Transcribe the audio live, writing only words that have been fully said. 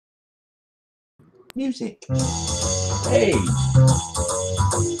Music. Hey.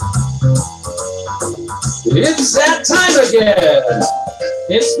 It's that time again.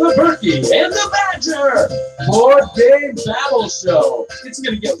 It's the Berkey and the Badger Board Game Babble Show. It's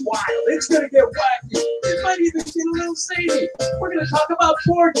going to get wild. It's going to get wacky. It might even get a little zany. We're going to talk about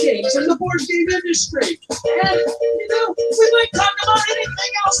board games and the board game industry. And, you know, we might talk about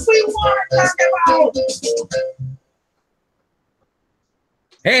anything else we want to talk about.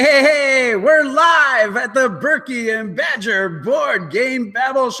 Hey, we're live at the Berkey and Badger Board Game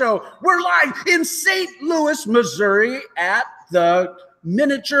Babble Show. We're live in St. Louis, Missouri at the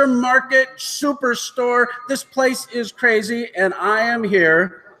Miniature Market Superstore. This place is crazy, and I am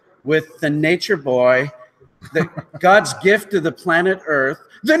here with the nature boy, God's gift to the planet Earth,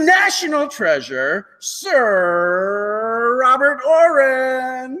 the national treasure, Sir Robert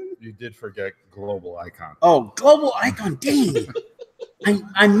Oren. You did forget global icon. Oh, global icon, dang.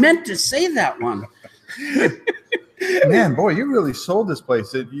 I meant to say that one. Man, boy, you really sold this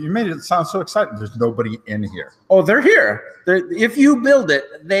place. You made it sound so exciting. There's nobody in here. Oh, they're here. If you build it,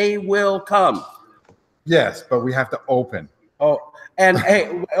 they will come. Yes, but we have to open. Oh, and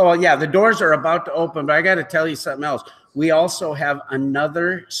hey, oh yeah, the doors are about to open, but I got to tell you something else. We also have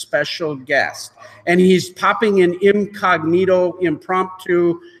another special guest, and he's popping in incognito,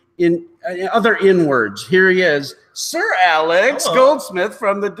 impromptu, in other words. Here he is, Sir Alex Goldsmith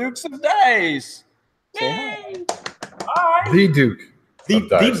from the Dukes of Dice. Yay! Hi. The Duke.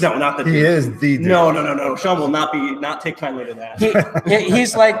 No, not the Duke. He is the Duke. No. Sean will not take kindly to that.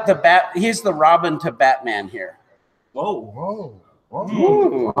 He's like he's the Robin to Batman here. Whoa.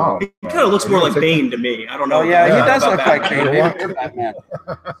 Wow. He kind of looks more like Bane to me. I don't know. Oh yeah, he does look like Batman. Bane. You're Batman.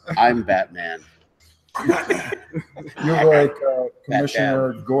 I'm Batman. You're like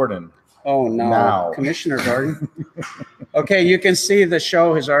Commissioner Gordon. Oh no, Now. Commissioner Gordon. Okay, you can see the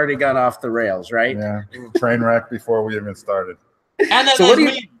show has already gone off the rails, right? Yeah, train wreck before we even started. And So what are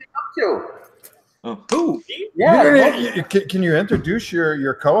you up to? Who? Yeah. Can you introduce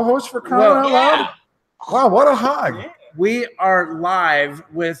your co-host for crying out loud? Wow, what a hog. Yeah. We are live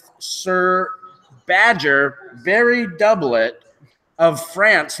with Sir Badger, Barry Doublet of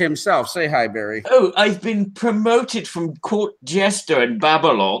France himself. Say hi, Barry. Oh, I've been promoted from court jester in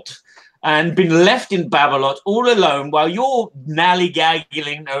Babble and been left in Babble all alone while you're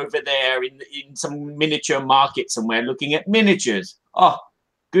nally-gaggling over there in some miniature market somewhere looking at miniatures. Oh,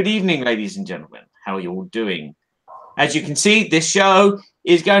 good evening, ladies and gentlemen. How are you all doing? As you can see, this show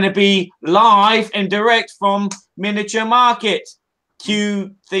is going to be live and direct from Miniature Market.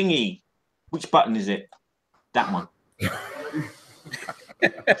 Q thingy. Which button is it? That one.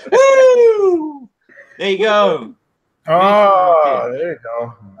 Woo! There you go. Oh, there you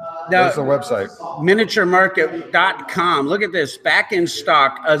go. There's the website. Miniaturemarket.com. Look at this. Back in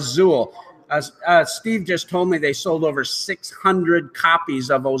stock, Azul. Steve just told me they sold over 600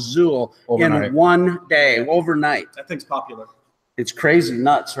 copies of Azul in one day, overnight. That thing's popular. It's crazy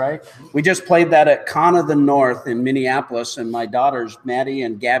nuts, right? We just played that at Con of the North in Minneapolis, and my daughters, Maddie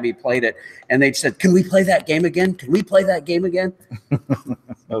and Gabby, played it. And they said, can we play that game again? Can we play that game again?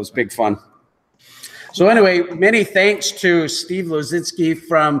 That was big fun. So anyway, many thanks to Steve Lozinski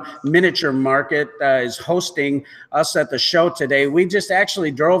from Miniature Market is hosting us at the show today. We just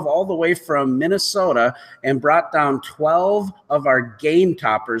actually drove all the way from Minnesota and brought down 12 of our game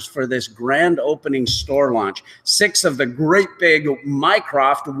toppers for this grand opening store launch. 6 of the great big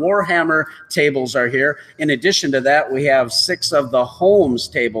Mycroft Warhammer tables are here. In addition to that, we have 6 of the Holmes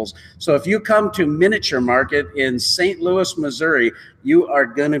tables. So if you come to Miniature Market in St. Louis, Missouri, you are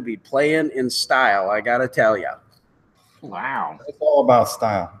going to be playing in style, I got to tell you. Wow. It's all about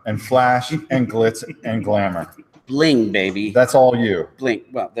style and flash and glitz and glamour. Bling, baby. That's all you. Bling.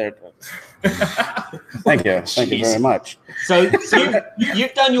 Well, there. Thank you. Thank you very much. So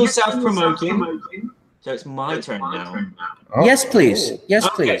you've done your self-promoting. So it's my turn now. Oh. Yes, please. Yes,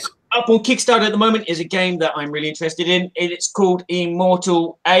 please. Up on Kickstarter at the moment is a game that I'm really interested in. It's called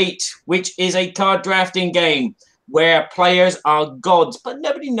Immortal 8, which is a card drafting game where players are gods, but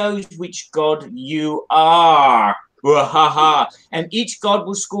nobody knows which god you are. And each god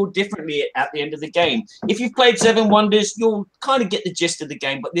will score differently at the end of the game. If you've played Seven Wonders, you'll kind of get the gist of the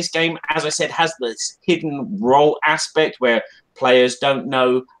game. But this game, as I said, has this hidden role aspect where players don't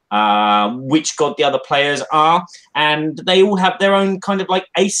know which god the other players are, and they all have their own kind of like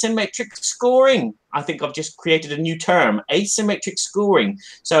asymmetric scoring. I think I've just created a new term, asymmetric scoring.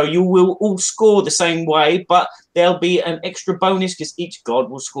 So you will all score the same way, but there'll be an extra bonus because each god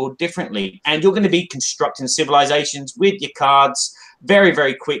will score differently. And you're going to be constructing civilizations with your cards very,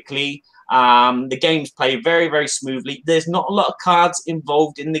 very quickly. The games play very, very smoothly. There's not a lot of cards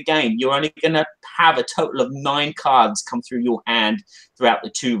involved in the game. You're only going to have a total of 9 cards come through your hand throughout the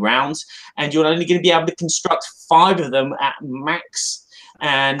 2 rounds, and you're only going to be able to construct 5 of them at max.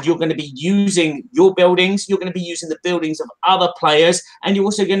 And you're going to be using your buildings, you're going to be using the buildings of other players, and you're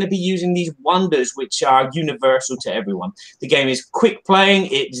also going to be using these wonders, which are universal to everyone. The game is quick playing,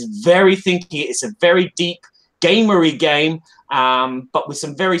 it's very thinky, it's a very deep, gamery game, but with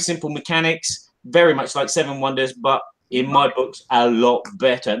some very simple mechanics, very much like 7 Wonders, but in my books, a lot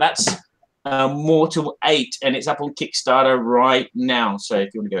better. That's Immortal 8, and it's up on Kickstarter right now. So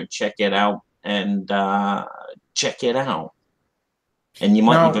if you want to go and check it out, and check it out. And you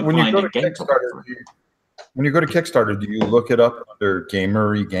might even find a game. When you go to Kickstarter, do you look it up under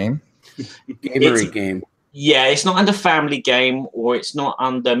Gamery Game? Gamery Game. Yeah, it's not under Family Game, or it's not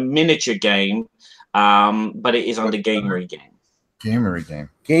under Miniature Game, but it is under Gamery Game. Gamery Game.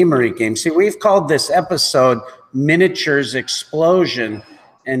 Gamery Game. See, we've called this episode Miniatures Explosion,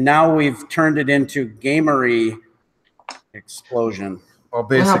 and now we've turned it into Gamery Explosion. Well,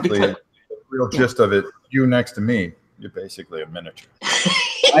 basically, the real gist of it, you next to me, you're basically a miniature.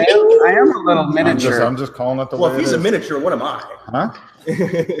 I am a little miniature. I'm just calling it the way Well, if he's a miniature, what am I? Huh?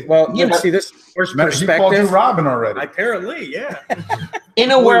 Well, let's see this first He called you perspective. Robin already. Apparently, yeah. In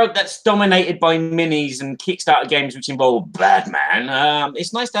a world that's dominated by minis and Kickstarter games which involve Batman,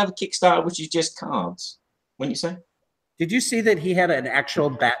 it's nice to have a Kickstarter which is just cards. Wouldn't you say? Did you see that he had an actual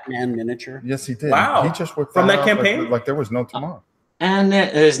Batman miniature? Yes, he did. Wow. He just worked From that out campaign? like there was no tomorrow. And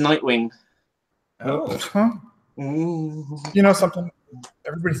there's Nightwing. Oh. Huh? Ooh. You know something?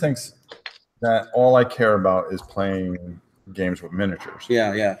 Everybody thinks that all I care about is playing games with miniatures.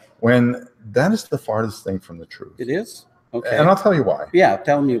 Yeah, yeah. When that is the farthest thing from the truth. It is? Okay. And I'll tell you why. Yeah,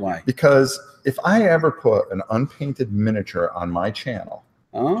 tell me why. Because if I ever put an unpainted miniature on my channel,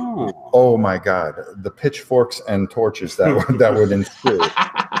 oh my God, the pitchforks and torches that would ensue.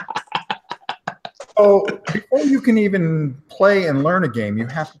 So before you can even play and learn a game, you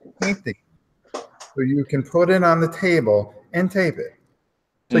have to paint the game. So you can put it on the table and tape it.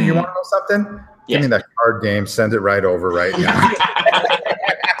 So you want to know something? Yeah. Give me that card game. Send it right over right now.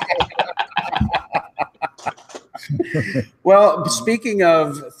 Well, speaking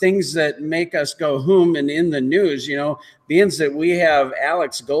of things that make us go whom and in the news, you know, being that we have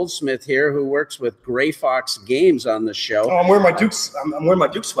Alex Goldsmith here who works with Gray Fox Games on the show. Oh, I'm wearing my Duke's. I'm wearing my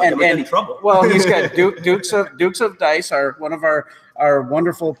Duke's sweater. I'm getting in trouble. Well, he's got Dukes of Dice, one of our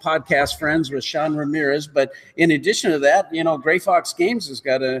wonderful podcast friends with Sean Ramirez. But in addition to that, you know, Gray Fox Games has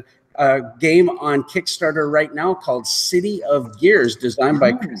got a game on Kickstarter right now called City of Gears, designed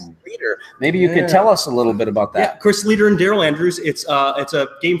by Chris Leader. Maybe you could tell us a little bit about that. Yeah, Chris Leader and Daryl Andrews. It's a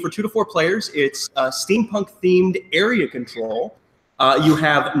game for 2 to 4 players. It's steampunk themed area control. You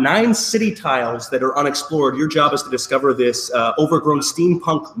have 9 city tiles that are unexplored. Your job is to discover this overgrown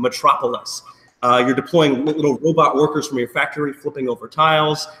steampunk metropolis. You're deploying little robot workers from your factory, flipping over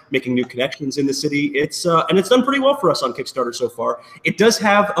tiles, making new connections in the city. It's done pretty well for us on Kickstarter so far. It does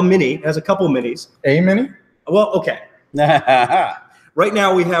have a mini. It has a couple minis. A mini? Well, okay. Right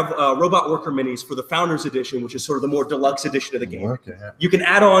now we have robot worker minis for the Founders Edition, which is sort of the more deluxe edition of the game. Okay. You can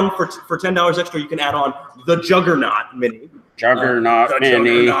add on for $10 extra. You can add on the Juggernaut mini. Juggernaut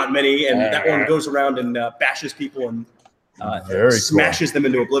mini, and that one goes around and bashes people and smashes them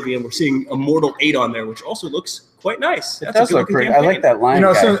into oblivion. We're seeing Immortal 8 on there, which also looks quite nice. It does look pretty. I like that line. You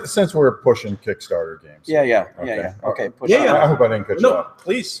know, since we're pushing Kickstarter games. Yeah. Okay. Push it. I hope I didn't cut you off.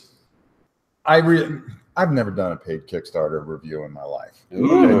 Please. I've never done a paid Kickstarter review in my life,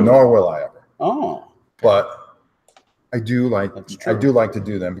 Ooh. nor will I ever. Oh, but I do like to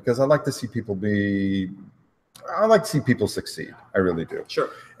do them because I like to see people succeed. I really do. Sure.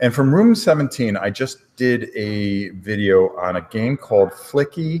 And from Room 17, I just did a video on a game called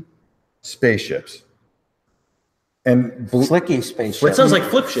Flicky Spaceships. And Flicky Spaceships. That sounds like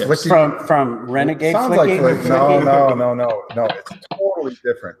Flip Ships. From Renegade. Sounds Flicky? like Flicky. No. It's totally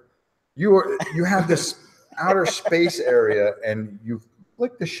different. You have this outer space area, and you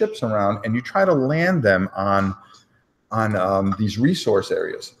flick the ships around, and you try to land them on these resource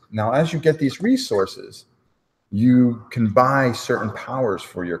areas. Now, as you get these resources, you can buy certain powers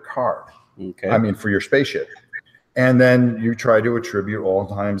for your card. Okay. I mean, for your spaceship. And then you try to attribute all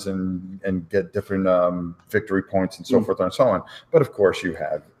times and get different victory points and so forth and so on. But of course, you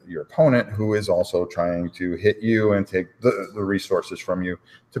have your opponent who is also trying to hit you and take the resources from you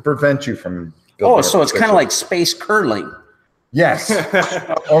to prevent you from building. Oh, so it's kind of like space curling. Yes.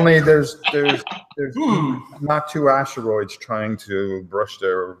 Only there's not 2 asteroids trying to brush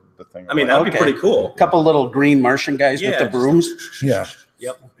the thing. I mean, that'd be pretty cool. A couple little green Martian guys with the brooms. Yeah.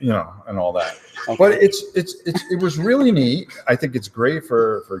 Yep. And all that. Okay. But it was really neat. I think it's great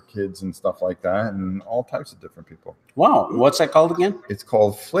for kids and stuff like that, and all types of different people. Wow. What's that called again? It's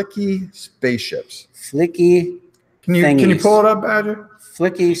called Flicky Spaceships. Flicky. Can you pull it up, Badger?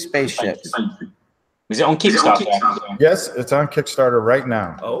 Flicky Spaceships. Is it on Kickstarter? Yes, it's on Kickstarter right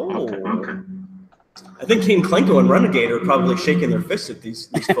now. Oh. I think King Klenko and Renegade are probably shaking their fists at these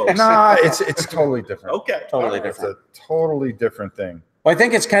folks. Nah, it's totally different. Okay. Totally different. It's a totally different thing. Well, I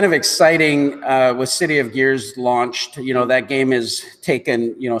think it's kind of exciting with City of Gears launched. That game has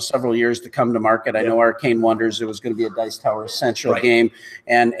taken, several years to come to market. I know Arcane Wonders, it was going to be a Dice Tower Essential game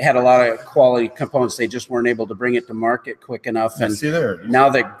and it had a lot of quality components. They just weren't able to bring it to market quick enough. And now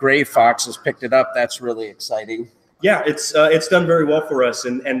that Gray Fox has picked it up, that's really exciting. Yeah, it's done very well for us.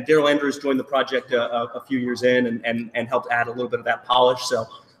 And Daryl Andrews joined the project a few years in and helped add a little bit of that polish. So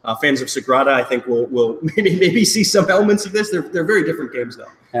fans of Sagrada, I think, will maybe see some elements of this. They're very different games, though.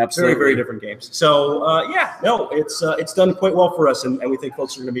 Absolutely. Very, very different games. So, it's done quite well for us, and we think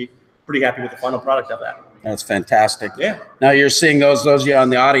folks are going to be pretty happy with the final product of that. That's fantastic. Yeah. Now you're seeing those of you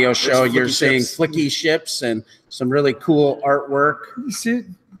on the audio show, Flicky you're seeing ships. flicky ships and some really cool artwork. You see,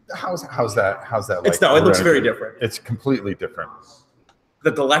 how's that? It looks very different. It's completely different.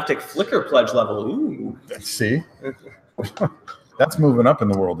 The Galactic Flicker Pledge level. Ooh. See, that's moving up in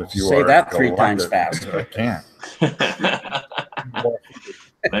the world. If you Say are that 3 times fast. I can't.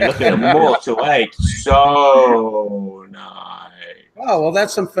 And look at Immortal 8. So nice. Oh, well,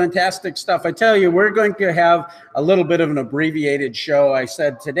 that's some fantastic stuff. I tell you, we're going to have a little bit of an abbreviated show. I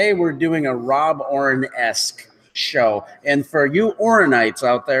said today we're doing a Rob Oren-esque show. And for you Orenites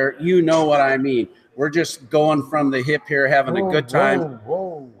out there, you know what I mean. We're just going from the hip here, having a good time.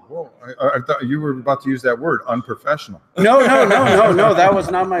 Whoa. I thought you were about to use that word, unprofessional. No. That was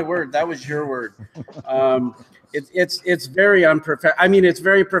not my word. That was your word. It's very unprofessional. I mean, it's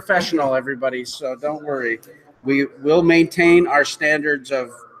very professional, everybody. So don't worry. We will maintain our standards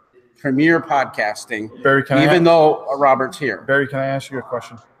of premier podcasting, Barry, though Robert's here. Barry, can I ask you a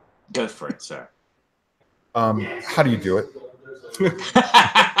question? Go for it, sir. How do you do it?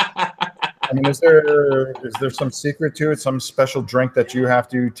 I mean, is there some secret to it? Some special drink that you have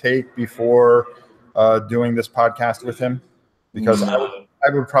to take before doing this podcast with him? Because I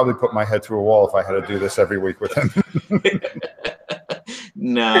would probably put my head through a wall if I had to do this every week with him.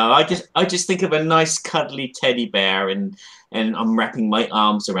 No, I just think of a nice cuddly teddy bear and I'm wrapping my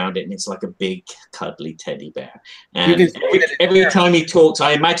arms around it and it's like a big cuddly teddy bear. And every time he talks,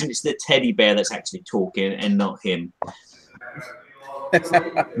 I imagine it's the teddy bear that's actually talking and not him.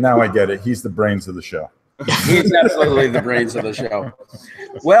 Now I get it. He's the brains of the show. He's absolutely the brains of the show.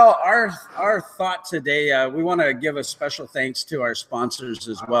 Well, our thought today, we want to give a special thanks to our sponsors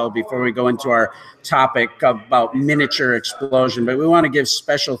as well before we go into our topic about miniature explosion. But we want to give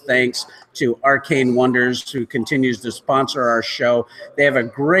special thanks to Arcane Wonders, who continues to sponsor our show. They have a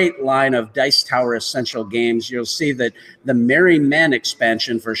great line of Dice Tower Essential games. You'll see that the Merry Men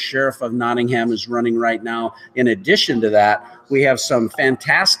expansion for Sheriff of Nottingham is running right now. In addition to that, we have some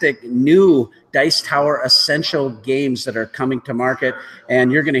fantastic new Dice Tower Essential games that are coming to market,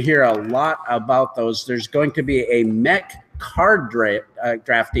 and you're going to hear a lot about those. There's going to be a mech card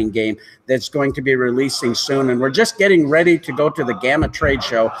drafting game that's going to be releasing soon, and we're just getting ready to go to the Gamma Trade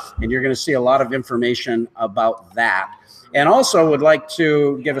Show, and you're going to see a lot of information about that. And also would like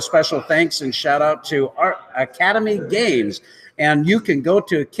to give a special thanks and shout out to our Academy Games, and you can go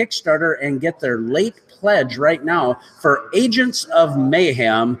to Kickstarter and get their late pledge right now for Agents of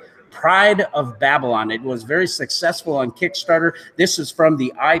Mayhem, Pride of Babylon. It was very successful on Kickstarter. This is from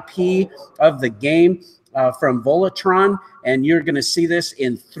the IP of the game from Volatron, and you're going to see this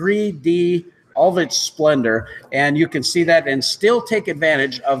in 3D, all of its splendor, and you can see that and still take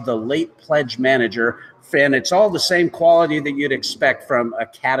advantage of the late pledge manager. And it's all the same quality that you'd expect from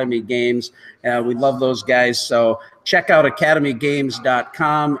Academy Games. We love those guys. So check out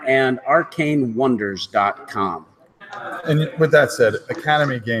academygames.com and arcanewonders.com. And with that said,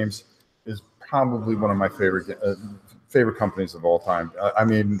 Academy Games is probably one of my favorite companies of all time. I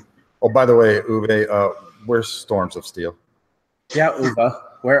mean, oh, by the way, Uwe, where's Storms of Steel? Yeah, Uwe,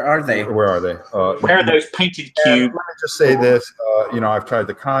 where are they? Where are they? Where are those painted cubes? Let me just say this. I've tried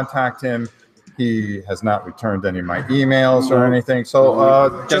to contact him. He has not returned any of my emails or anything.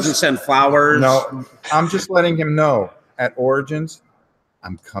 So doesn't send flowers. No, I'm just letting him know at Origins,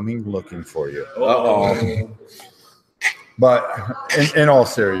 I'm coming looking for you. Uh-oh. But in all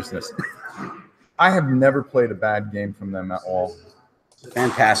seriousness, I have never played a bad game from them at all.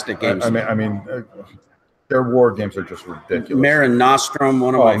 Fantastic games. I mean, their war games are just ridiculous. Mare Nostrum,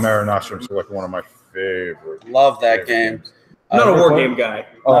 one of my Mare Nostrum is like one of my favorite. Love that game. Games. Not a war game guy.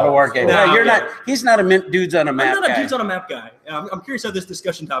 Not a war game. No, No, you're yeah. not. He's not a dudes on a map I'm not a guy. dudes on a map guy. I'm curious how this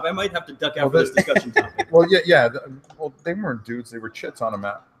discussion topic. I might have to duck out for this discussion topic. Well, yeah. Well, they weren't dudes; they were chits on a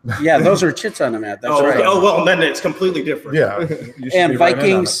map. Yeah, those are chits on a map. That's right. Okay. Oh well, then it's completely different. Yeah. You should And be right in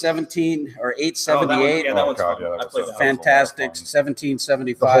on Vikings it. 17 or Oh, 878. that one's God, fun. yeah, that I was played a that. Fantastic. The whole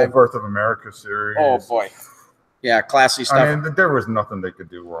 1775. Birth of America series. Oh boy. Yeah, classy stuff. I mean, there was nothing they could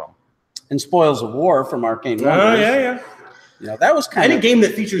do wrong. And Spoils of War from Arcane Oh Wonders. yeah. You know, that was kind Any of game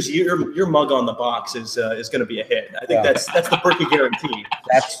that features your mug on the box is going to be a hit. I think that's the Berkey guarantee.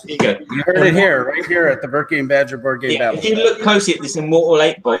 that's There you go. you heard it here, right here at the Berkey and Badger Board Game Yeah, Battle. if you look closely at this Immortal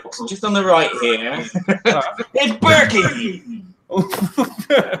 8 box, just on the right here, it's Berkey!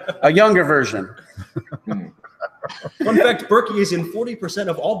 A younger version. Fun fact: Berkey is in 40%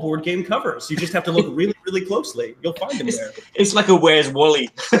 of all board game covers. You just have to look really, really closely. You'll find him there. It's like a Where's Wally?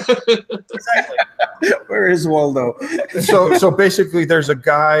 Exactly. Where is Waldo? So basically, there's a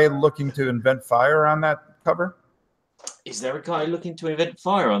guy looking to invent fire on that cover. Is there a guy looking to invent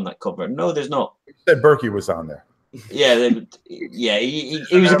fire on that cover? No, there's not. You said Berkey was on there. Yeah, he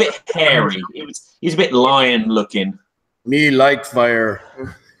was a bit hairy. He was a bit lion looking. Me like fire.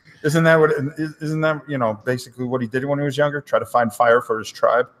 Isn't that basically what he did when he was younger? Try to find fire for his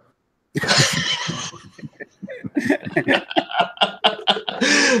tribe.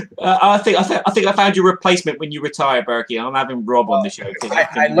 I think I found your replacement when you retire, Berkey. I'm having Rob on the show.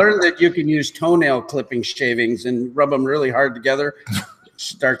 I learned that you can use toenail clipping shavings and rub them really hard together.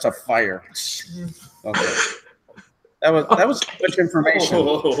 Starts a fire. Okay. That was too much information.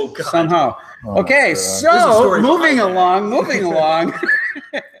 Oh, God. Somehow. Oh, Okay, God. so moving along.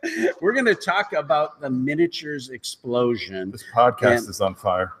 We're going to talk about the miniatures explosion. This podcast And is on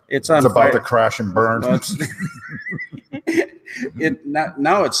fire. It's on It's about fire. to crash and burn. Well,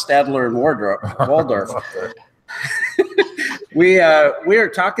 now it's Stadler and Waldorf. We are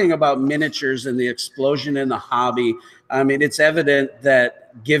talking about miniatures and the explosion in the hobby. I mean, it's evident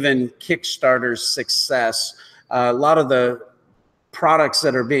that given Kickstarter's success, a lot of the products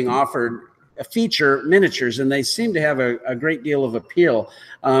that are being offered feature miniatures, and they seem to have a great deal of appeal.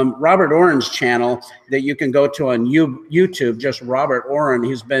 Robert Oren's channel that you can go to on YouTube, just Robert Oren,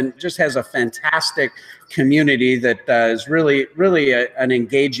 just has a fantastic community that is really an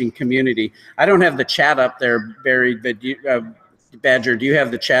engaging community. I don't have the chat up there, Barry, but Badger, do you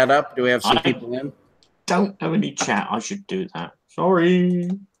have the chat up? Do we have some people in? Don't have any chat. I should do that. Sorry.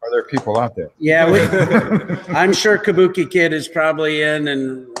 Are there people out there? Yeah, I'm sure Kabuki Kid is probably in,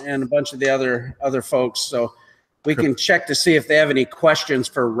 and a bunch of the other folks. So we can check to see if they have any questions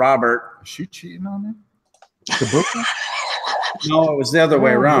for Robert. Is she cheating on me? Kabuki? No, it was the other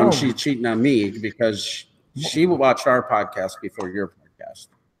way around. no. She's cheating on me because she watched our podcast before your podcast.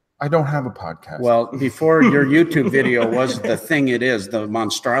 I don't have a podcast. Well, before your YouTube video was the thing it is, the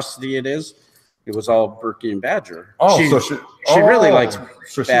monstrosity it is. It was all Berkey and Badger. Oh, she really likes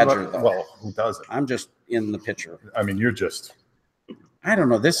Badger, though. Well, who doesn't? I'm just in the picture. I mean, you're just I don't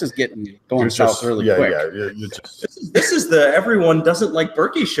know. This is going you're south just, really yeah, quick. Yeah, you're just. This is the everyone doesn't like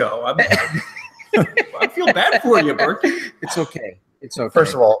Berkey show. I feel bad for you, Berkey. It's okay. It's okay.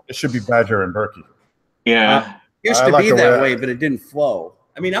 First of all, it should be Badger and Berkey. Yeah. It used I to like be the that way way, but it didn't flow.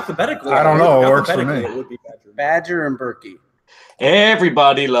 I mean, alphabetically. I don't know. It works for alphabetically, me. It would be Badger. Badger and Berkey.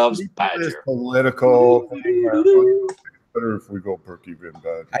 Everybody loves This Badger. political. Better if we go Berkey and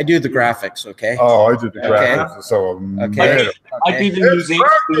Badger. I do the graphics, okay? Oh, I did the Okay. graphics. So Okay. I do the music,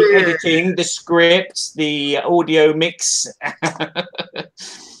 the editing, the scripts, the audio mix.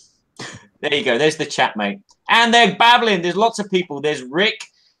 There you go. There's the chat, mate. And they're babbling. There's lots of people. There's Rick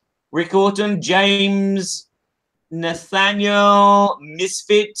Orton, James, Nathaniel,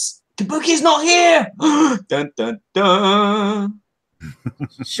 Misfits. Kabuki's not here. Dun, dun, dun.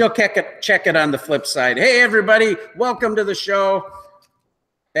 She'll check it on the flip side. Hey, everybody. Welcome to the show.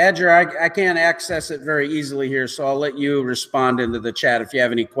 Badger, I can't access it very easily here, so I'll let you respond into the chat. If you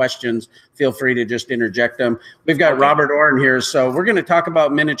have any questions, feel free to just interject them. We've got Robert Oren here, so we're going to talk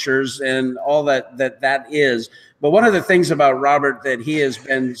about miniatures and all that is. But one of the things about Robert that he has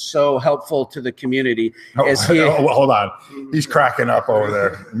been so helpful to the community is he. Hold on, he's cracking up over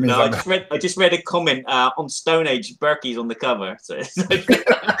there. It means No, I'm- I just read a comment on Stone Age. Berkey's on the cover. So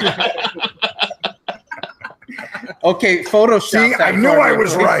Okay, Photoshop. See, that I knew for I me.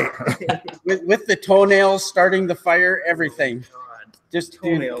 was right. With the toenails starting the fire, everything. Just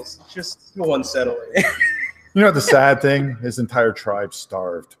Toenails. Just so unsettling. You know the sad thing? His entire tribe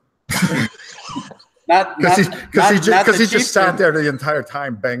starved Not because he the just sat chieftain. there the entire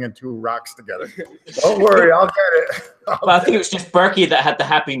time banging two rocks together. Don't worry, I'll get it. But I think it was just Berkey that had the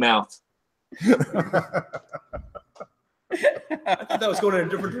happy mouth. I thought that was going in a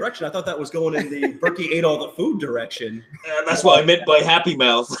different direction. I thought that was going in the Berkey ate all the food direction. That's what I meant by Happy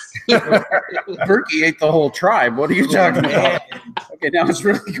Mouth. Berkey ate the whole tribe. What are you talking about? Okay, now it's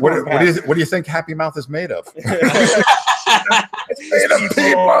really What do you think Happy Mouth is made of? It's made of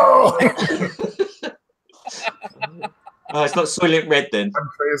people. Oh, it's not Soylent Red then. I'm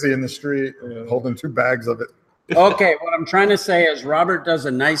crazy in the street holding 2 bags of it. Okay, what I'm trying to say is Robert does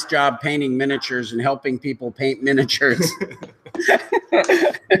a nice job painting miniatures and helping people paint miniatures.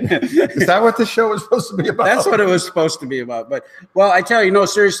 Is that what the show was supposed to be about? That's what it was supposed to be about. But, well, I tell you, no,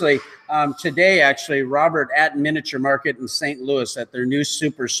 seriously, today, actually, Robert at Miniature Market in St. Louis at their new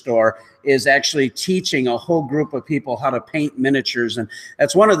superstore is actually teaching a whole group of people how to paint miniatures. And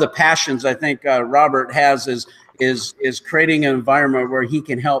that's one of the passions I think Robert has is creating an environment where he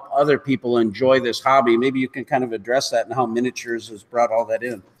can help other people enjoy this hobby. Maybe you can kind of address that and how miniatures has brought all that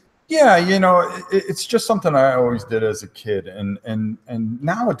in. Yeah, you know, it's just something I always did as a kid, and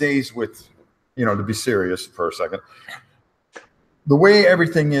nowadays, with, you know, to be serious for a second, the way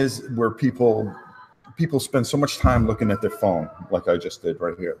everything is, where people spend so much time looking at their phone, like I just did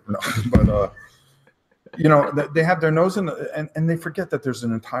right here. No, but you know, they have their nose in, and they forget that there's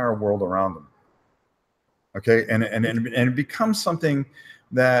an entire world around them. Okay, and it becomes something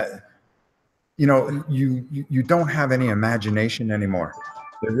that, you know, you don't have any imagination anymore.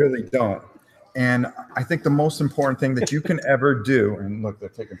 They really don't. And I think the most important thing that you can ever do, and look, they're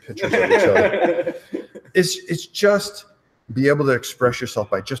taking pictures of each other, is just be able to express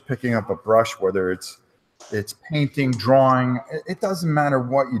yourself by just picking up a brush, whether it's painting, drawing. It doesn't matter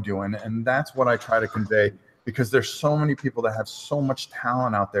what you do, and that's what I try to convey. Because there's so many people that have so much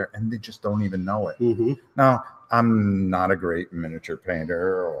talent out there and they just don't even know it. Mm-hmm. Now, I'm not a great miniature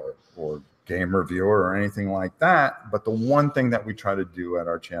painter or game reviewer or anything like that, but the one thing that we try to do at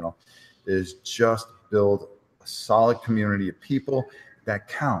our channel is just build a solid community of people that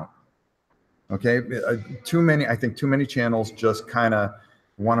count. Okay, I think too many channels just kind of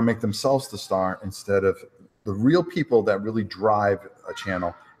want to make themselves the star instead of the real people that really drive a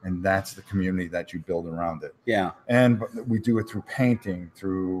channel. And that's the community that you build around it. Yeah. And we do it through painting,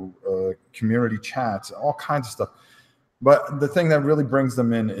 through community chats, all kinds of stuff. But the thing that really brings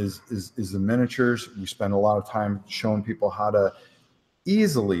them in is the miniatures. We spend a lot of time showing people how to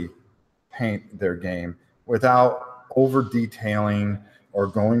easily paint their game without over detailing or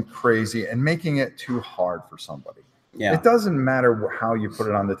going crazy and making it too hard for somebody. Yeah. It doesn't matter how you put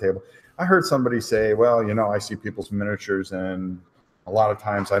it on the table. I heard somebody say, well, you know, I see people's miniatures and a lot of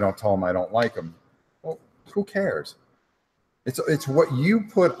times I don't tell them I don't like them. Well, who cares? It's what you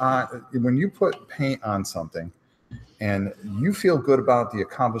put on. When you put paint on something and you feel good about the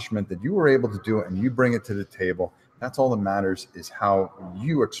accomplishment that you were able to do it and you bring it to the table, that's all that matters, is how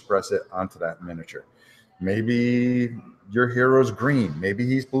you express it onto that miniature. Maybe your hero's green, maybe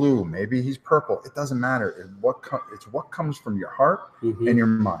he's blue, maybe he's purple. It doesn't matter. It's what comes from your heart and your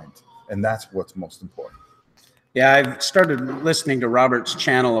mind. And that's what's most important. Yeah, I started listening to Robert's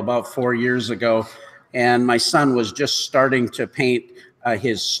channel about 4 years ago, and my son was just starting to paint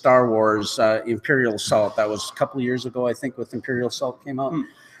his Star Wars Imperial Assault. That was a couple of years ago, I think, with Imperial Assault came out.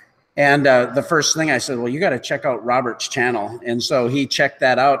 And the first thing I said, well, you got to check out Robert's channel. And so he checked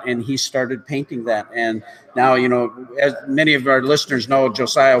that out and he started painting that. And now, you know, as many of our listeners know,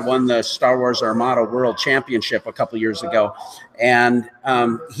 Josiah won the Star Wars Armada World Championship a couple of years ago. And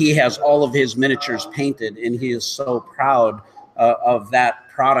he has all of his miniatures painted, and he is so proud of that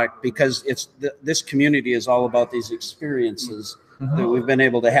product, because this community is all about these experiences that we've been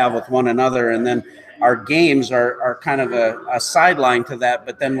able to have with one another. And then our games are kind of a sideline to that.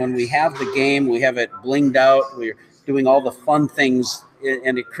 But then when we have the game, we have it blinged out, we're doing all the fun things,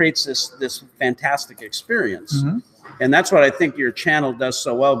 and it creates this fantastic experience. And that's what I think your channel does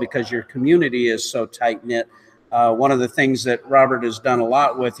so well, because your community is so tight-knit. One of the things that Robert has done a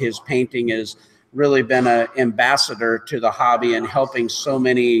lot with his painting is really been an ambassador to the hobby and helping so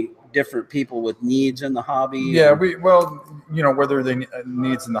many different people with needs in the hobby. Yeah, you know, whether they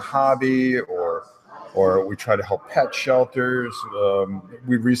needs in the hobby or we try to help pet shelters.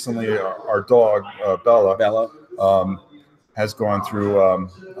 We recently, our dog, Bella, has gone through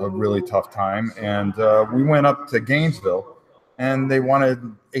a really tough time. And we went up to Gainesville and they wanted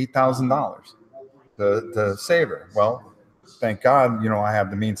 $8,000 to save her. Well, thank God, you know, I have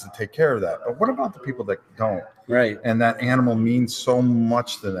the means to take care of that. But what about the people that don't? Right. And that animal means so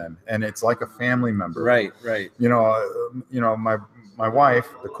much to them, and it's like a family member. Right. You know, my wife,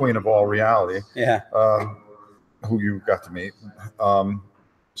 the queen of all reality, who you got to meet,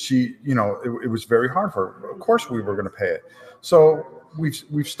 she, you know, it was very hard for her. Of course we were going to pay it. So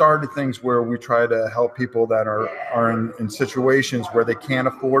we've started things where we try to help people that are in situations where they can't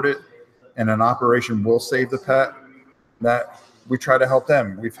afford it, and an operation will save the pet. That we try to help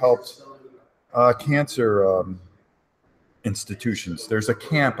them. We've helped cancer institutions. There's a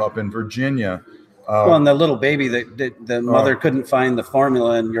camp up in Virginia. Well, and the little baby that the mother couldn't find the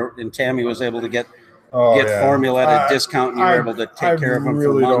formula, and Tammy was able to get formula at a discount, and you were able to take care of them for months. I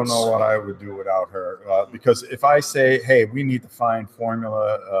really don't know what I would do without her, because if I say, hey, we need to find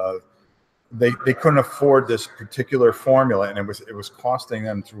formula, they couldn't afford this particular formula, and it was costing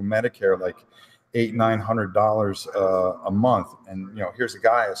them through Medicare like $800-900 a month. And you know, here's a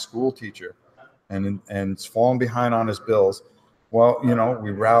guy, a school teacher, and it's falling behind on his bills. Well, you know,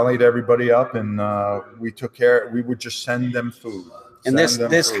 we rallied everybody up, and we took care. We would just send them food. And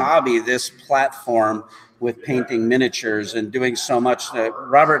this hobby, this platform with painting miniatures and doing so much,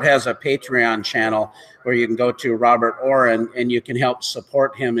 Robert has a Patreon channel where you can go to Robert Oren, and you can help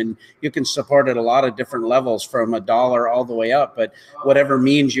support him, and you can support at a lot of different levels, from $1 all the way up, but whatever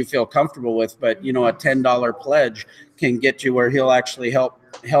means you feel comfortable with. But you know, a $10 pledge can get you where he'll actually help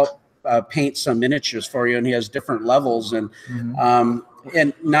paint some miniatures for you, and he has different levels. And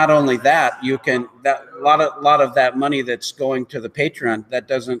and not only that, you can a lot of that money that's going to the Patreon,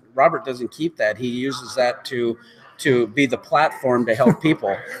 Robert doesn't keep that. He uses that to be the platform to help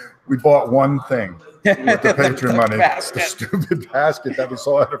people. We bought one thing with the Patreon money, the stupid basket that we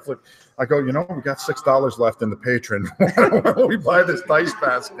saw at a flip. I go, you know, we got $6 left in the Patreon. Why don't we buy this dice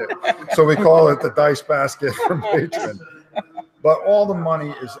basket? So we call it the dice basket from Patreon. But all the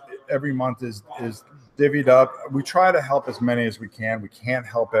money is every month is divvied up. We try to help as many as we can. We can't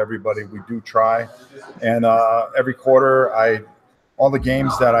help everybody. We do try. And every quarter, all the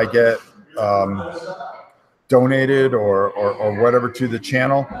games that I get donated or whatever to the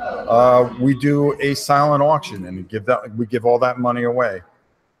channel, we do a silent auction, and we give all that money away.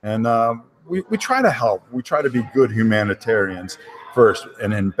 And we try to help. We try to be good humanitarians first,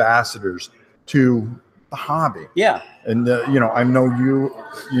 and ambassadors to the hobby. Yeah. And you know, I know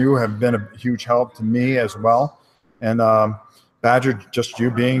you have been a huge help to me as well. And Badger, just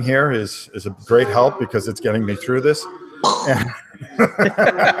you being here is a great help, because it's getting me through this.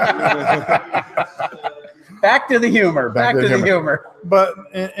 Back to the humor. Back to the humor. But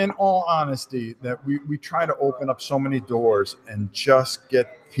in all honesty, that we try to open up so many doors and just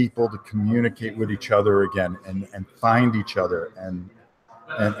get people to communicate with each other again, and find each other, and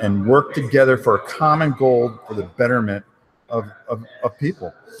work together for a common goal for the betterment of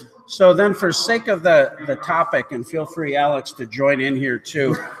people. So then, for sake of the topic, and feel free, Alex, to join in here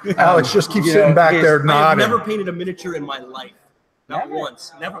too. Alex just keeps sitting back there nodding. I've never painted a miniature in my life. Not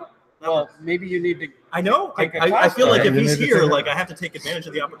once. Never. Well, maybe you need to. I know. I feel like if he's here, like I have to take advantage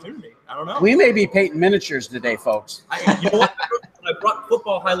of the opportunity. I don't know. We may be painting miniatures today, folks. You know what? I brought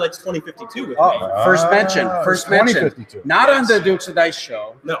Football Highlights 2052 with me. First mention. Not on the Dukes of Dice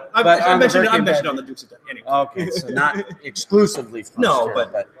show. No, I mentioned it on the Dukes of Dice. Anyway. Okay, so not exclusively. No,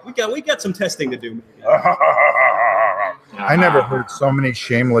 but we got some testing to do. I never heard so many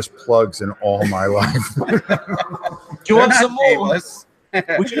shameless plugs in all my life. Do you want some more?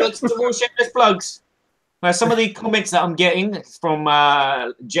 Would you like some more shameless plugs? Some of the comments that I'm getting from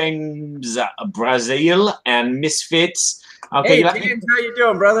James Brazil and Misfits. Okay, hey, James, how you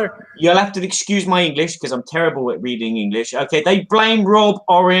doing, brother? You'll have to excuse my English, because I'm terrible at reading English. Okay, they blame Rob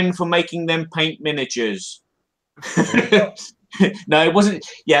Oren for making them paint miniatures. No, it wasn't.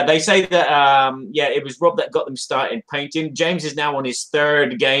 Yeah, they say that, it was Rob that got them started painting. James is now on his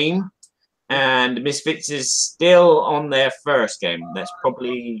third game, and Misfits is still on their first game. That's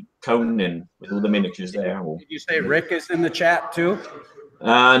probably Conan with all the miniatures there. Did you say Rick is in the chat too?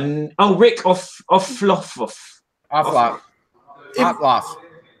 Rick Offloff.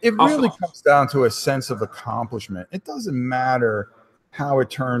 It really comes down to a sense of accomplishment. It doesn't matter how it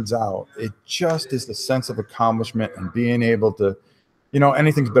turns out. It just is the sense of accomplishment, and being able to, you know,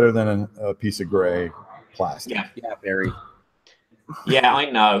 anything's better than a piece of gray plastic. Yeah, Barry. Yeah, I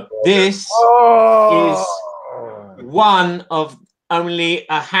know. This is one of only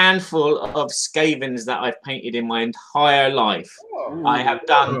a handful of Skavens that I've painted in my entire life. I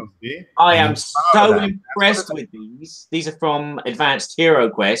am so impressed with these. These are from Advanced Hero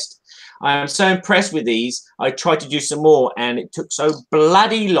Quest. I am so impressed with these. I tried to do some more, and it took so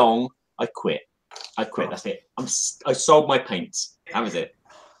bloody long. I quit. That's it. I sold my paints. That was it.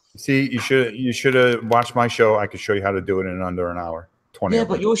 See, you should have watched my show. I could show you how to do it in under an hour. 20. Yeah,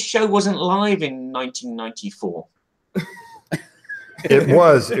 but your show wasn't live in 1994.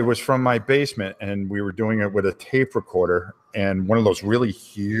 It was from my basement, and we were doing it with a tape recorder and one of those really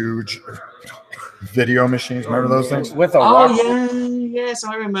huge video machines. Remember those things? With a yes,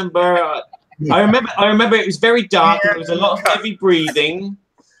 I remember. I remember it was very dark. There was a lot of heavy breathing,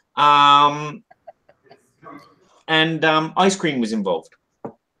 and ice cream was involved.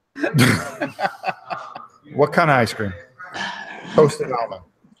 What kind of ice cream? Toasted almond.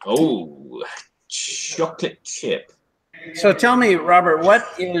 Oh, chocolate chip. So tell me, Robert, what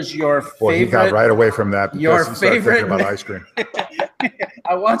is your favorite? Boy, he got right away from that. Your He started favorite thinking about ice cream.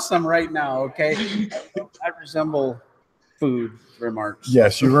 I want some right now, okay? I resemble food remarks.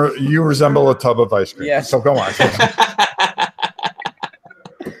 Yes, you resemble a tub of ice cream. Yes. So go on.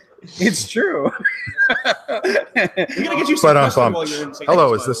 It's true. We're gonna get you But some custard while you're in St. hello,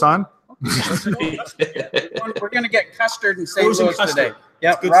 Louis, is this on? We're going to get custard in St. Frozen Louis custard. today.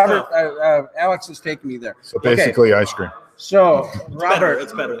 Yep, Good Robert, Alex is taking me there. So basically, ice cream. So, It's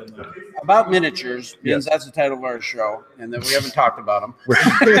Robert, better than that. about miniatures, because Yes. that's the title of our show, and that we haven't talked about them.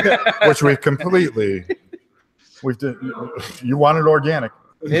 Which we completely. You wanted organic.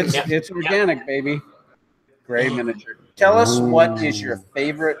 It's organic, baby. Gray miniature. Tell us, what is your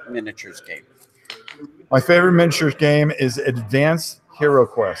favorite miniatures game? My favorite miniatures game is Advanced Hero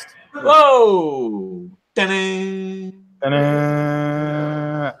Quest. Whoa! Ta-da! And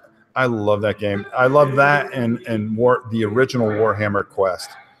I love that game. I love that and the original Warhammer Quest,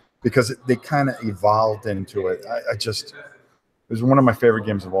 because they kind of evolved into it. It was one of my favorite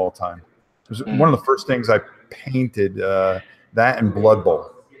games of all time. It was one of the first things I painted. That and Blood Bowl.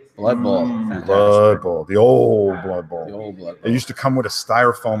 Blood Bowl. Blood Bowl, the old Blood Bowl. The old Blood It Bowl. used to come with a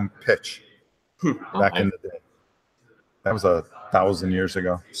styrofoam pitch back in the day. That was 1,000 years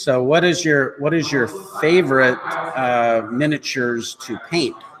ago. So, what is your favorite miniatures to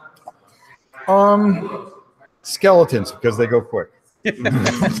paint? Skeletons, because they go quick. Some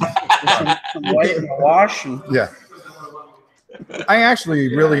white and wash. And Yeah. I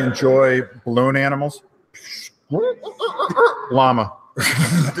actually really enjoy balloon animals. Llama.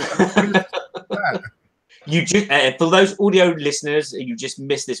 You just, for those audio listeners, you just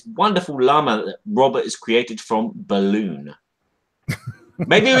missed this wonderful llama that Robert has created from balloon.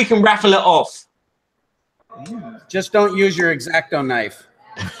 Maybe we can raffle it off. just don't use your X-Acto knife.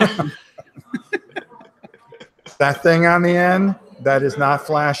 That thing on the end, that is not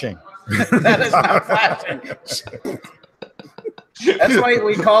flashing. That is not flashing. That's why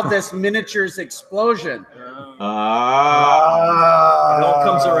we called this miniatures explosion. It all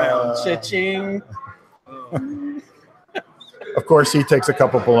comes around. Cha-ching. Of course, he takes a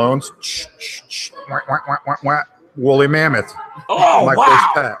couple balloons. Woolly mammoth. Oh, My wow. first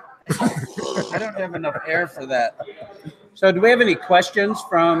pet. I don't have enough air for that. So, do we have any questions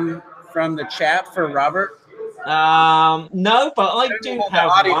from the chat for Robert? No, but I do The have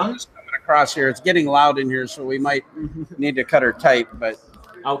audio one. is coming across here. It's getting loud in here, so we might need to cut her tight. But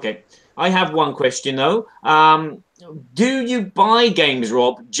Okay. I have one question, though. Do you buy games,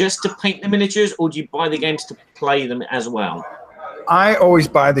 Rob, just to paint the miniatures, or do you buy the games to play them as well? I always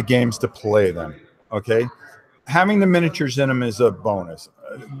buy the games to play them. Okay. Having the miniatures in them is a bonus.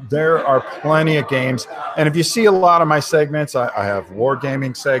 There are plenty of games. And if you see a lot of my segments, I have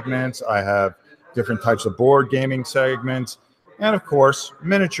wargaming segments. I have different types of board gaming segments. And of course,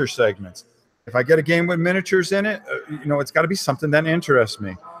 miniature segments. If I get a game with miniatures in it, it's got to be something that interests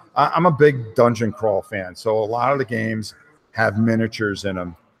me. I'm a big dungeon crawl fan. So a lot of the games have miniatures in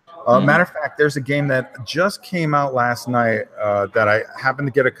them. Matter of fact, there's a game that just came out last night that I happened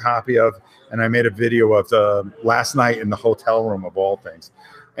to get a copy of, and I made a video of last night in the hotel room of all things.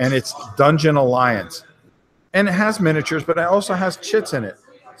 And it's Dungeon Alliance. And it has miniatures, but it also has chits in it.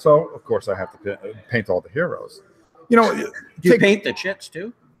 So, of course, I have to paint all the heroes. do you paint the chits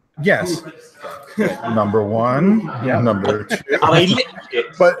too? Yes. Number one, number two. Are they lit?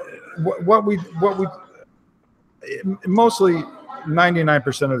 But what we mostly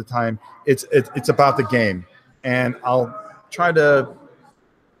 99% of the time it's about the game, and I'll try to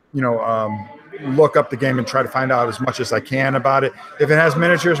look up the game and try to find out as much as I can about it. If it has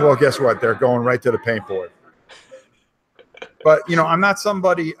miniatures, well, guess what? They're going right to the paint board. But I'm not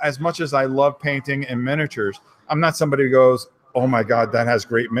somebody, as much as I love painting and miniatures, I'm not somebody who goes, oh my God, that has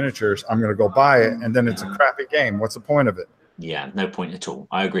great miniatures, I'm going to go buy it, and then it's a crappy game. What's the point of it? Yeah, no point at all.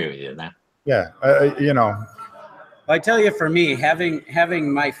 I agree with you on that. Yeah, I tell you, for me,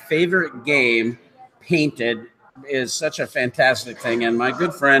 having my favorite game painted is such a fantastic thing. And my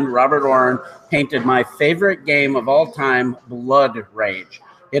good friend Robert Oren painted my favorite game of all time, Blood Rage.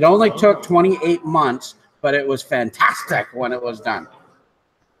 It only took 28 months, but it was fantastic when it was done.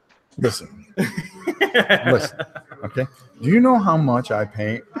 Listen. Okay. Do you know how much I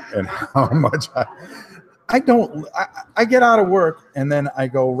paint and how much I don't, I get out of work and then I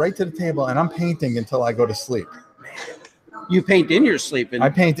go right to the table and I'm painting until I go to sleep. You paint in your sleep. And I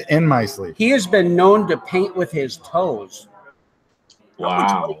paint in my sleep. he has been known to paint with his toes. How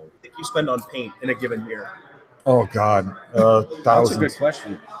much money do you think you spend on paint in a given year? Oh God, thousands. That's a good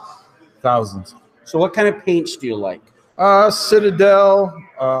question. Thousands. So what kind of paints do you like? Citadel,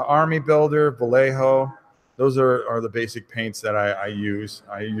 Army Builder, Vallejo. Those are the basic paints that I use.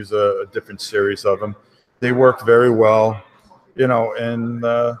 I use a different series of them. They work very well, you know, and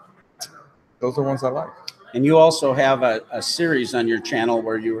those are ones I like. And you also have a series on your channel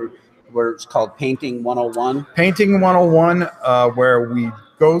where it's called Painting 101. Painting 101, where we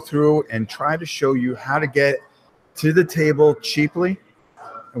go through and try to show you how to get to the table cheaply.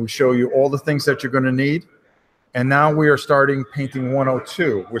 And we show you all the things that you're going to need. And now we are starting Painting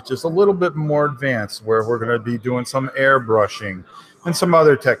 102, which is a little bit more advanced, where we're going to be doing some airbrushing and some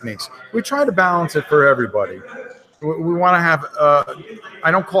other techniques. We try to balance it for everybody. We want to have,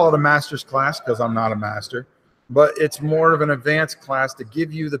 I don't call it a master's class because I'm not a master, but it's more of an advanced class to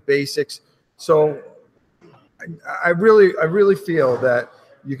give you the basics. So I really feel that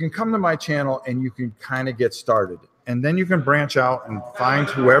you can come to my channel and you can kind of get started. And then you can branch out and find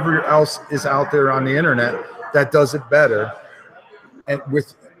whoever else is out there on the internet that does it better, and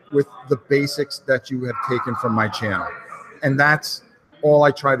with the basics that you have taken from my channel. And that's all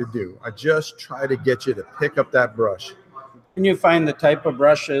I try to do. I just try to get you to pick up that brush. And you find the type of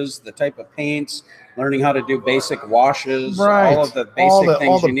brushes, the type of paints, learning how to do basic washes, right. all of the basic things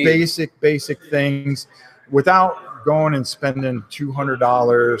all the you need. basic things, without going and spending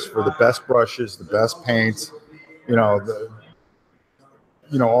 $200 for the best brushes, the best paints, you know,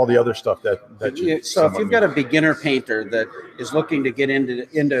 all the other stuff that you. So if you've got a beginner painter that is looking to get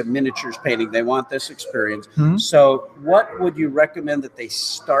into miniatures painting, they want this experience. Mm-hmm. So what would you recommend that they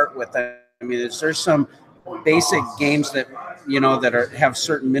start with? I mean, is there some basic games that have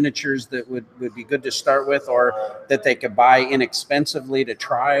certain miniatures that would be good to start with, or that they could buy inexpensively to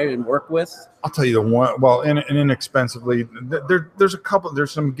try and work with? I'll tell you the one. Well, inexpensively,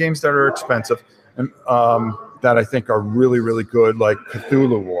 there's some games that are expensive and that I think are really, really good, like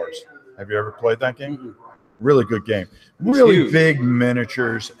Cthulhu Wars. Have you ever played that game? Mm-hmm. Really good game. Really big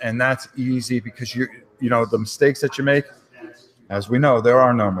miniatures, and that's easy because you know the mistakes that you make. As we know, there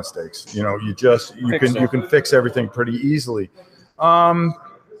are no mistakes. You know, you can fix everything pretty easily. I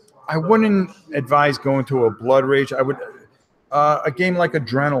wouldn't advise going to a Blood Rage. I would a game like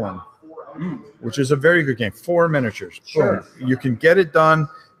Adrenaline, which is a very good game. 4 miniatures. Sure. Boom. You can get it done.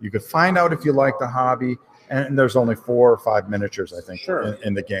 You could find out if you like the hobby. And there's only 4 or 5 miniatures, I think,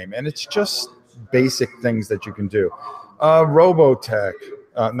 in the game. And it's just basic things that you can do. Battletech.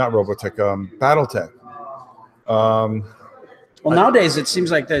 Well, nowadays it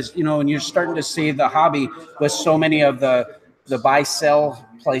seems like there's, when you're starting to see the hobby with so many of the buy-sell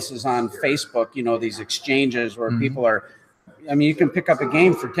places on Facebook, these exchanges where people are, you can pick up a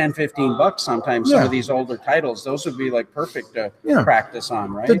game for $10-15 sometimes. Some of these older titles, those would be like perfect to practice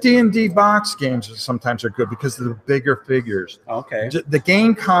on, right? The D&D box games sometimes are good because of the bigger figures. Okay. The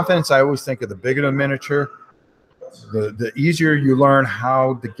gain confidence, I always think of the bigger the miniature, the easier you learn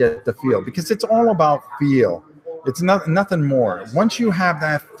how to get the feel, because it's all about feel. It's nothing more. Once you have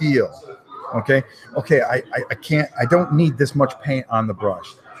that feel, okay, I don't need this much paint on the brush.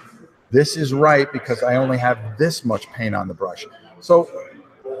 This is right because I only have this much paint on the brush. So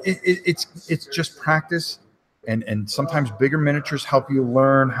it's just practice, and sometimes bigger miniatures help you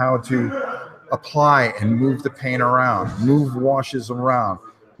learn how to apply and move the paint around, move washes around,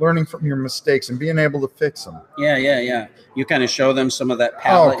 learning from your mistakes and being able to fix them. Yeah. You kind of show them some of that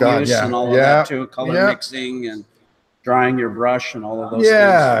palette use and all of that too, color mixing and drying your brush and all of those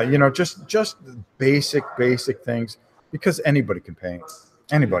things. Just basic things, because anybody can paint.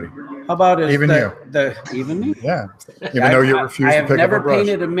 Anybody. How about even you? Even me? Yeah. Even though you refuse to pick up a brush. I have never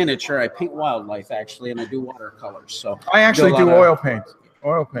painted a miniature. I paint wildlife actually, and I do watercolors. So I actually do oil painting.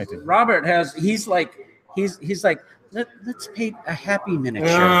 Robert he's like, let's paint a happy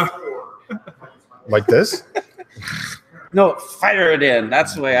miniature. Like this? No, fire it in.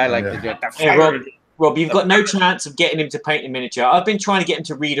 That's the way I like to do it. Rob, you've got no chance of getting him to paint a miniature. I've been trying to get him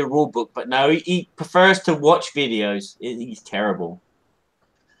to read a rule book, but no, he prefers to watch videos. He's terrible.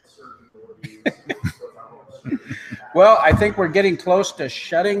 Well, I think we're getting close to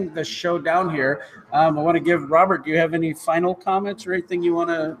shutting the show down here. I want to give Robert, do you have any final comments or anything you want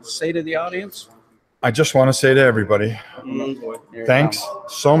to say to the audience? I just want to say to everybody, thanks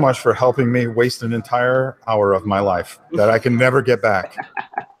so much for helping me waste an entire hour of my life that I can never get back.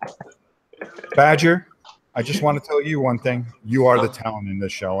 Badger, I just want to tell you one thing. You are the talent in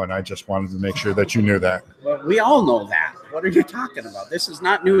this show, and I just wanted to make sure that you knew that. Well, we all know that. What are you talking about? This is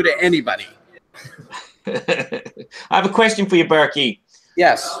not new to anybody. I have a question for you, Berkey.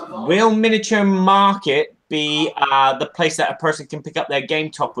 Yes. Will Miniature Market be the place that a person can pick up their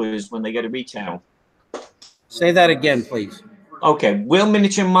game toppers when they go to retail? Say that again, please. Okay. Will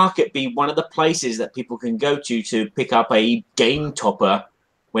Miniature Market be one of the places that people can go to pick up a game topper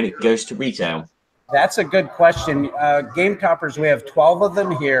when it goes to retail? That's a good question. Game toppers, we have 12 of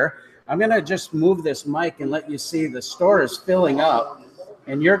them here. I'm going to just move this mic and let you see the store is filling up.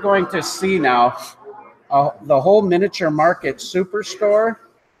 And you're going to see now the whole Miniature Market Superstore.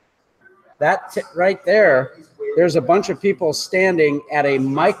 That right there, there's a bunch of people standing at a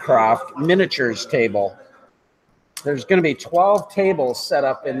Mycroft miniatures table. There's going to be 12 tables set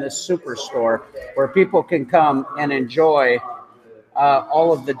up in this Superstore where people can come and enjoy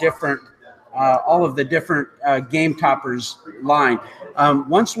all of the different game toppers line.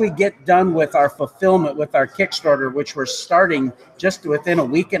 Once we get done with our fulfillment with our Kickstarter, which we're starting just within a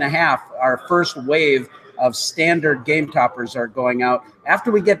week and a half, our first wave of standard game toppers are going out.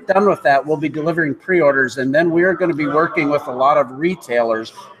 After we get done with that, we'll be delivering pre-orders, and then we're going to be working with a lot of retailers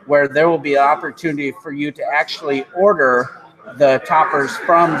where there will be an opportunity for you to actually order the toppers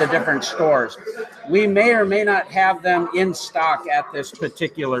from the different stores. We may or may not have them in stock at this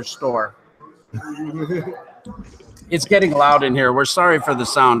particular store. It's getting loud in here. We're sorry for the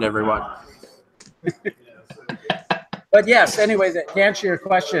sound, everyone. But yes, anyway, to answer your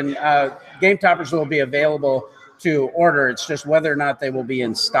question, game toppers will be available to order. It's just whether or not they will be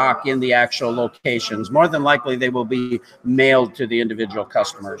in stock in the actual locations. More than likely, they will be mailed to the individual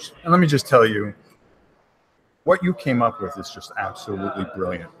customers. And let me just tell you, what you came up with is just absolutely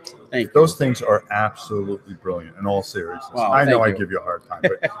brilliant. Thank you. Those things are absolutely brilliant in all seriousness. Wow, I know thank I you. give you a hard time,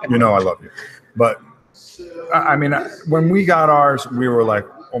 but you know I love you. But I mean, when we got ours, we were like,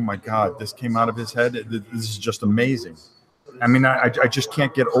 oh my God, this came out of his head. This is just amazing. I mean, I just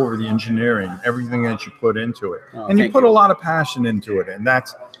can't get over the engineering, everything that you put into it. Oh, and you thank put you. a lot of passion into it. And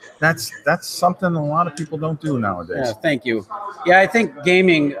that's something a lot of people don't do nowadays. Yeah, thank you. Yeah, I think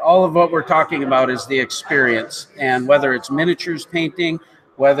gaming, all of what we're talking about is the experience. And whether it's miniatures painting,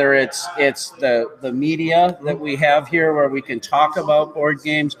 whether it's the media that we have here where we can talk about board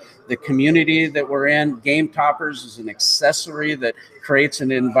games, the community that we're in, Game Toppers is an accessory that creates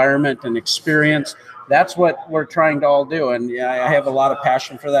an environment and experience. That's what we're trying to all do. And yeah, I have a lot of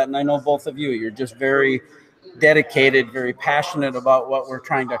passion for that. And I know both of you, you're just very dedicated, very passionate about what we're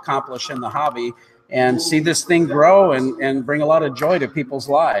trying to accomplish in the hobby and see this thing grow and bring a lot of joy to people's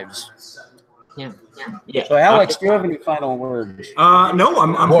lives. Yeah. So Alex, do you have any final words? No,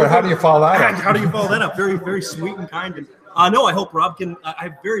 I'm Boy, how do you follow that up? How do you follow that up? Very, very sweet and kind. And no, I hope Rob can. I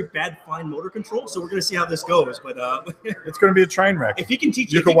have very bad fine motor control, so we're going to see how this goes. But It's going to be a train wreck. if he can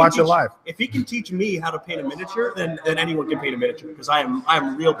teach, You can watch it live. If he can teach me how to paint a miniature, then anyone can paint a miniature because I'm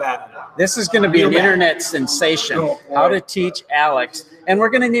real bad at it. This is going to be an internet sensation. How to teach Alex. And we're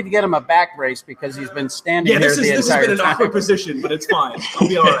going to need to get him a back brace because he's been standing Yeah, here this the has entire been an time. awkward position, but it's fine. I'll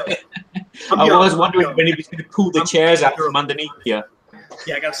be all right. I was wondering when he was going to pull the chairs out from underneath you.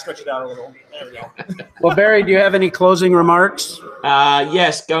 Yeah, I got to stretch it out a little. There we go. Well, Barry, do you have any closing remarks?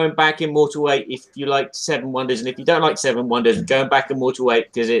 Yes, going back Immortal 8 if you like Seven Wonders, and if you don't like Seven Wonders, going back Immortal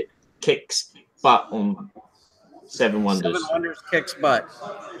 8 because it kicks butt on Seven Wonders. Seven Wonders kicks butt.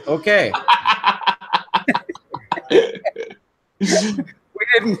 Okay. We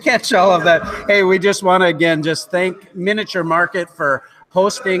didn't catch all of that. Hey, we just want to again just thank Miniature Market for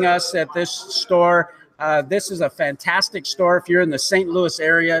hosting us at this store. This is a fantastic store. If you're in the St. Louis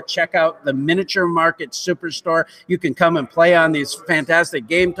area, check out the Miniature Market Superstore. You can come and play on these fantastic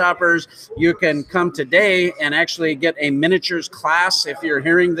game toppers. You can come today and actually get a miniatures class if you're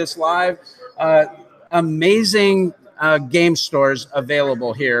hearing this live. Amazing game stores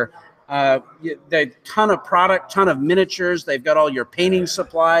available here. They ton of product, ton of miniatures. They've got all your painting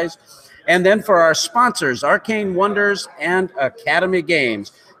supplies. And then for our sponsors, Arcane Wonders and Academy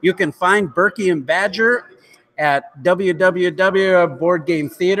Games, you can find Berkey and Badger at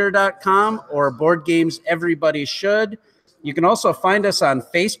www.boardgametheater.com or Board Games Everybody Should. You can also find us on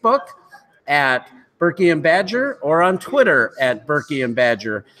Facebook at Berkey and Badger or on Twitter at Berkey and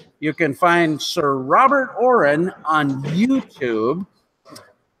Badger. You can find Sir Robert Oren on YouTube.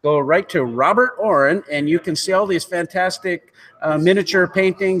 Go right to Robert Oren, and you can see all these fantastic miniature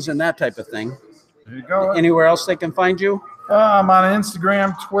paintings and that type of thing. There you go. Anywhere else they can find you? I'm on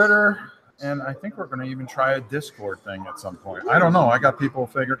Instagram, Twitter, And I think we're going to even try a Discord thing at some point. I don't know. I got people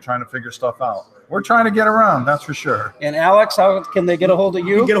trying to figure stuff out. We're trying to get around, that's for sure. And Alex, how can they get a hold of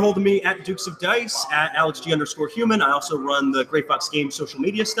you? You can get a hold of me at Dukes of Dice, at AlexG_Human. I also run the Grey Fox Games social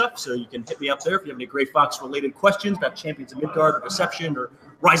media stuff, so you can hit me up there if you have any Grey Fox related questions about Champions of Midgard or Deception or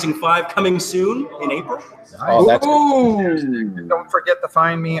Rising 5 coming soon in April. Oh, that's good. Don't forget to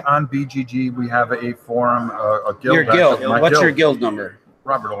find me on BGG. We have a forum, a guild. Your guild. What's your guild number?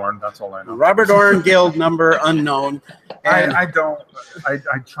 Robert Oren, that's all I know. Robert Oren guild number unknown. And I try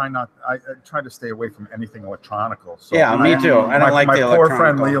to stay away from anything electronical. So yeah, me too. I don't like my the poor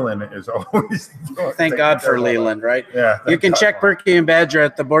friend electronical. Leland is always. Thank God for Leland, right? Yeah. You can check Berkey and Badger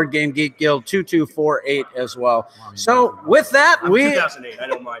at the Board Game Geek Guild 2248 as well. So with that, I'm 2008. I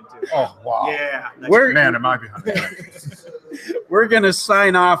don't mind too. Oh wow. Yeah. Man, am I behind? We're going to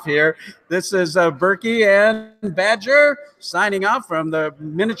sign off here. This is Berkey and Badger signing off from the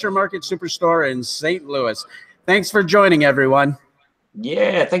Miniature Market Superstore in St. Louis. Thanks for joining, everyone.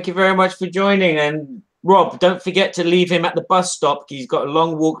 Yeah, thank you very much for joining. And Rob, don't forget to leave him at the bus stop. He's got a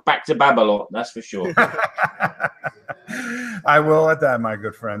long walk back to Babble, that's for sure. I will at that, my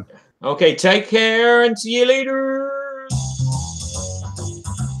good friend. Okay, take care and see you later.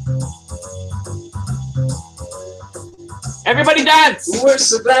 Everybody dance! We're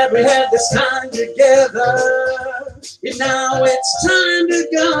so glad we had this time together. And now it's time to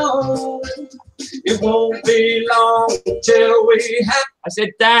go. It won't be long till we have I said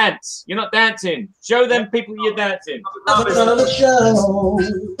dance. You're not dancing. Show them people you're dancing. another show.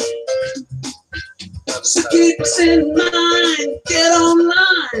 So keep us in mind. Get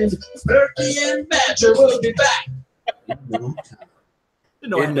online. Berkey and Badger will be back.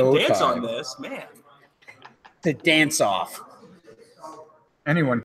 Didn't know I had to dance on this, man. The dance off. Anyone